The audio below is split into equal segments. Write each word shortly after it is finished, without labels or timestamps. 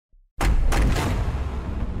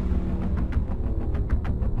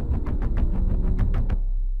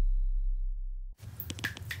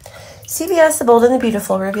CBS The Bold and the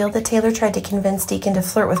Beautiful revealed that Taylor tried to convince Deacon to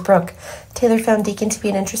flirt with Brooke. Taylor found Deacon to be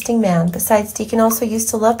an interesting man. Besides, Deacon also used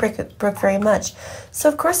to love Brooke very much, so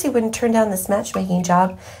of course he wouldn't turn down this matchmaking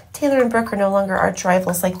job. Taylor and Brooke are no longer arch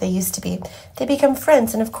rivals like they used to be. They become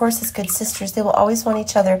friends, and of course as good sisters, they will always want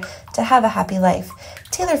each other to have a happy life.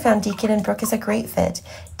 Taylor found Deacon and Brooke is a great fit.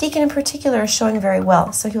 Deacon in particular is showing very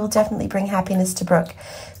well, so he will definitely bring happiness to Brooke.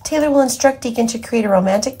 Taylor will instruct Deacon to create a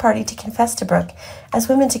romantic party to confess to Brooke. As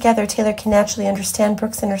women together, Taylor can naturally understand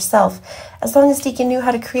Brooke's inner self. As long as Deacon knew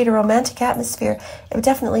how to create a romantic atmosphere, it would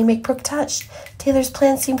definitely make Brooke touched. Taylor's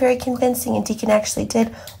plan seemed very convincing, and Deacon actually did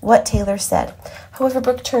what Taylor said. However,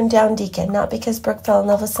 Brooke turned down Deacon, not because Brooke fell in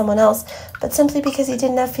love with someone else, but simply because he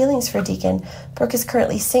didn't have feelings for Deacon. Brooke is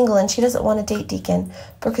currently single, and she doesn't want to date Deacon.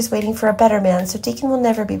 Brooke is waiting for a better man, so Deacon will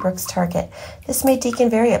never be Brooke's target. This made Deacon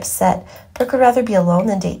very upset. Brooke would rather be alone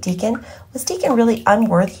than date Deacon. Was Deacon really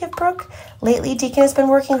unworthy of Brooke? Lately, Deacon has been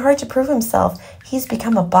working hard to prove himself. He's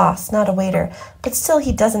become a boss, not a waiter, but still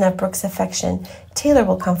he doesn't have Brooke's affection. Taylor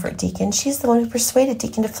will comfort Deacon. She's the one who persuaded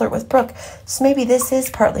Deacon to flirt with Brooke, so maybe this is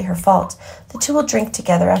partly her fault. The two will drink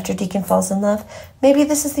together after Deacon falls in love. Maybe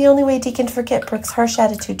this is the only way Deacon can forget Brooke's harsh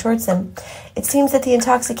attitude towards him. It seems that the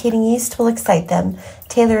intoxicating yeast will excite them.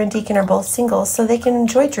 Taylor and Deacon are both single, so they can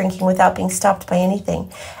enjoy drinking without being stopped by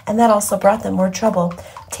anything, and that also brought them more trouble.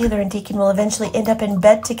 Taylor and Deacon will eventually end up in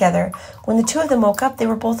bed together. When the two of them woke up, they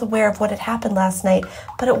were both aware of what had happened last night,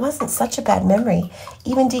 but it wasn't such a bad memory.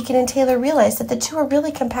 Even Deacon and Taylor realized that the two are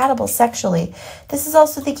really compatible sexually. This is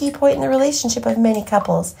also the key point in the relationship of many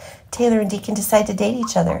couples. Taylor and Deacon decide to date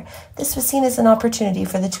each other. This was seen as an opportunity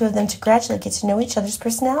for the two of them to gradually get to know each other's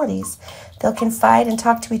personalities. They'll confide and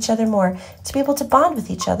talk to each other more to be able to bond with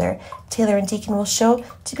each other. Taylor and Deacon will show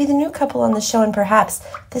to be the new couple on the show, and perhaps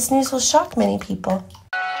this news will shock many people.